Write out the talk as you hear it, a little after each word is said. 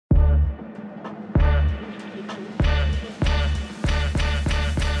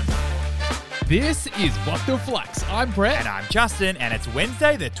This is What the Flux. I'm Brett. And I'm Justin, and it's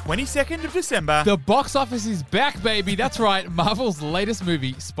Wednesday, the 22nd of December. The box office is back, baby. That's right. Marvel's latest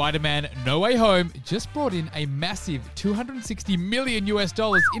movie, Spider-Man No Way Home, just brought in a massive $260 million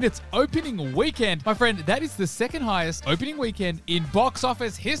in its opening weekend. My friend, that is the second highest opening weekend in box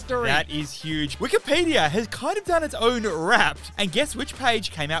office history. That is huge. Wikipedia has kind of done its own Wrapped, and guess which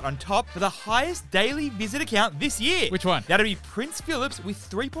page came out on top for the highest daily visit count this year? Which one? That'll be Prince Philip's with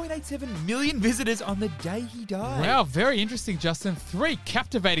 3.87 million visitors on the day he died. Wow, very interesting, Justin. 3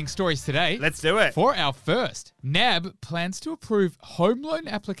 captivating stories today. Let's do it. For our first, NAB plans to approve home loan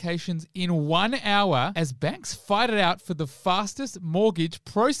applications in 1 hour as banks fight it out for the fastest mortgage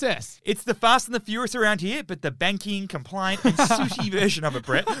process. It's the Fast and the Furious around here, but the banking, compliant, and sushi version of it,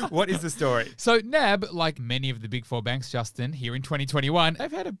 Brett. What is the story? So NAB, like many of the big 4 banks, Justin, here in 2021,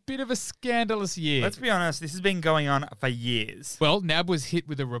 they've had a bit of a scandalous year. Let's be honest, this has been going on for years. Well, NAB was hit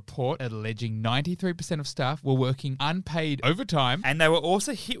with a report alleging 93% of staff were working unpaid overtime. And they were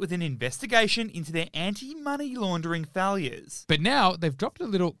also hit with an investigation into their anti-money laundering failures. But now they've dropped a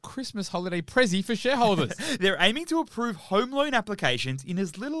little Christmas holiday prezi for shareholders. They're aiming to approve home loan applications in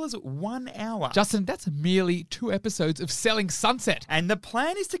as little as 1 hour. Justin, that's merely 2 episodes of Selling Sunset. And the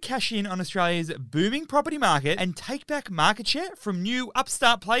plan is to cash in on Australia's booming property market and take back market share from new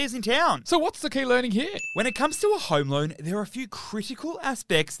upstart players in town. So what's the key learning here? When it comes to a home loan, there are a few critical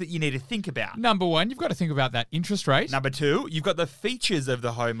aspects that you need to think about. Number 1, you've got to think about that interest rate. Number 2, you've got the features of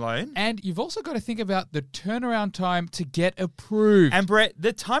the home loan. And you've also got to think about the turnaround time to get approved. And Brett,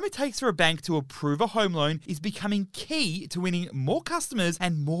 the time it takes for a bank to approve a home loan is becoming key to winning more customers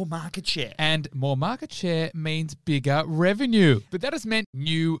and more market share. And more market share means bigger revenue. But that has meant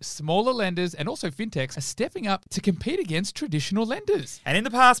new, smaller lenders and also fintechs are stepping up to compete against traditional lenders. And in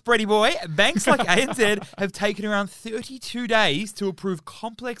the past, Bretty boy, banks like ANZ have taken around 32 days to approve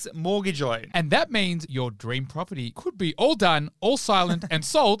complex mortgage loans. And that means your dream property could be all done, all silent, and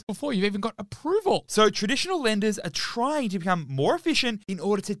sold before you've even got approval. So traditional lenders are trying to become more efficient in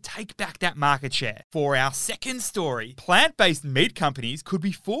order to take back that market share. For our second story, plant-based meat companies could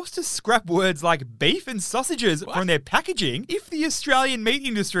be forced to scrap words like beef and sausages from their packaging if the Australian meat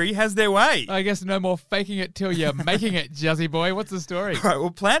industry has their way. I guess no more faking it till you're making it, Juzzy boy. What's the story? Right,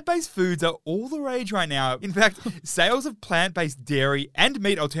 well, plant-based foods are all the rage right now. In fact, sales of plant-based dairy and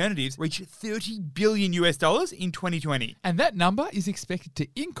meat alternatives reached $30 billion in 2020. And that number is expected to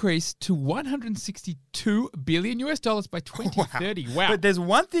increase to $162 billion by 2030. Wow. But there's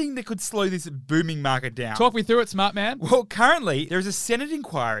one thing that could slow this booming market down. Talk me through it, smart man. Well, currently, there is a Senate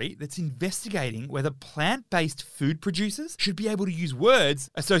inquiry that's investigating whether plant-based food producers should be able to use words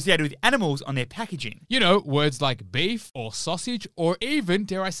associated with animals on their packaging. You know, words like beef or sausage or even,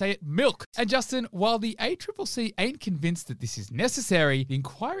 dare I say it, milk. And Justin, while the ACCC ain't convinced that this is necessary, the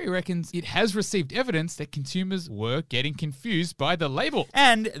inquiry reckons it has received evidence that consumers were getting confused by the label.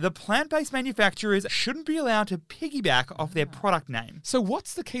 And the plant-based manufacturers shouldn't be allowed to piggyback off their product name. So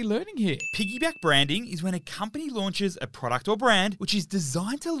what's the key learning here? Piggyback branding is when a company launches a product or brand which is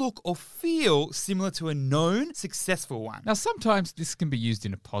designed to look or feel similar to a known successful one. Now, sometimes this can be used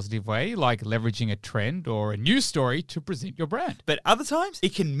in a positive way, like leveraging a trend or a news story to present your brand. But other times,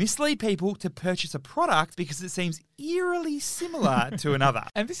 it can mislead people to purchase a product because it seems eerily similar to another.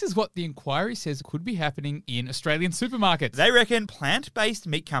 And this is what the inquiry says could be happening in Australian supermarkets. They reckon plant-based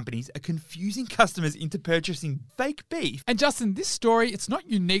meat companies are confusing customers into purchasing fake beef. And Justin, this story, it's not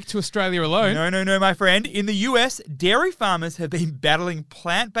unique to Australia alone. No, my friend. In the US, dairy farmers have been battling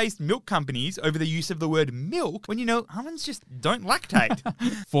plant-based milk companies over the use of the word milk when, almonds just don't lactate.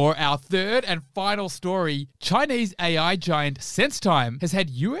 For our third and final story, Chinese AI giant SenseTime has had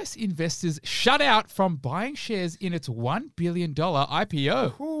US investors shut out from buying shares in its $1 billion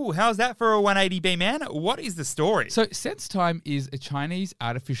IPO. Ooh, how's that for a 180B, man? What is the story? So SenseTime is a Chinese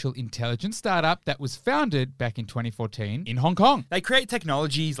artificial intelligence startup that was founded back in 2014 in Hong Kong. They create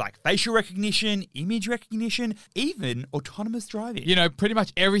technologies like facial recognition, image recognition, even autonomous driving. Pretty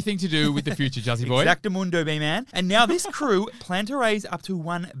much everything to do with the future, Juzzy boy. Exactamundo, B-man. And now this crew plan to raise up to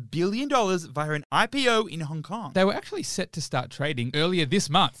 $1 billion via an IPO in Hong Kong. They were actually set to start trading earlier this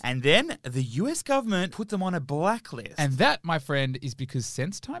month. And then the US government put them on a blacklist. And that, my friend, is because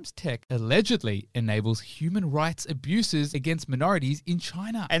SenseTime's tech allegedly enables human rights abuses against minorities in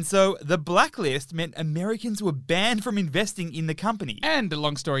China. And so the blacklist meant Americans were banned from investing in the company. And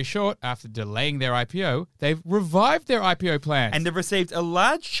long story short, after delaying their IPO, they've revived their IPO plans. And they've received a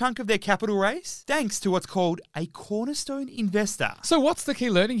large chunk of their capital raise thanks to what's called a cornerstone investor. So what's the key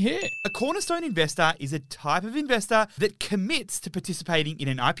learning here? A cornerstone investor is a type of investor that commits to participating in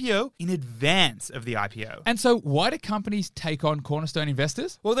an IPO in advance of the IPO. And so why do companies take on cornerstone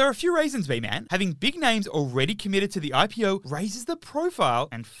investors? Well, there are a few reasons, B-Man. Having big names already committed to the IPO raises the profile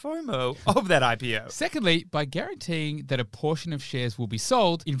and FOMO of that IPO. Secondly, by guaranteeing that a portion of shares will be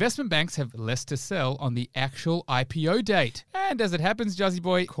sold, investment banks have less to sell on the actual IPO date. And as it happens, Jazzy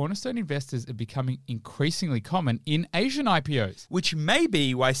Boy, cornerstone investors are becoming increasingly common in Asian IPOs. Which may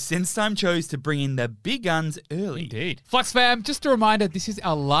be why SenseTime chose to bring in the big guns early. Indeed. Flux fam, just a reminder, this is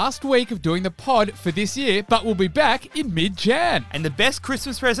our last week of doing the pod for this year, but we'll be back in mid-Jan. And the best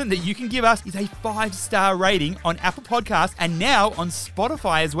Christmas present that you can give us is a 5-star rating on Apple Podcasts and now on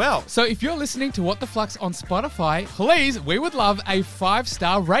Spotify as well. So if you're listening to What the Flux on Spotify, please, we would love a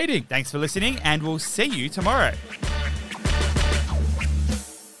 5-star rating. Thanks for listening, and we'll see you tomorrow.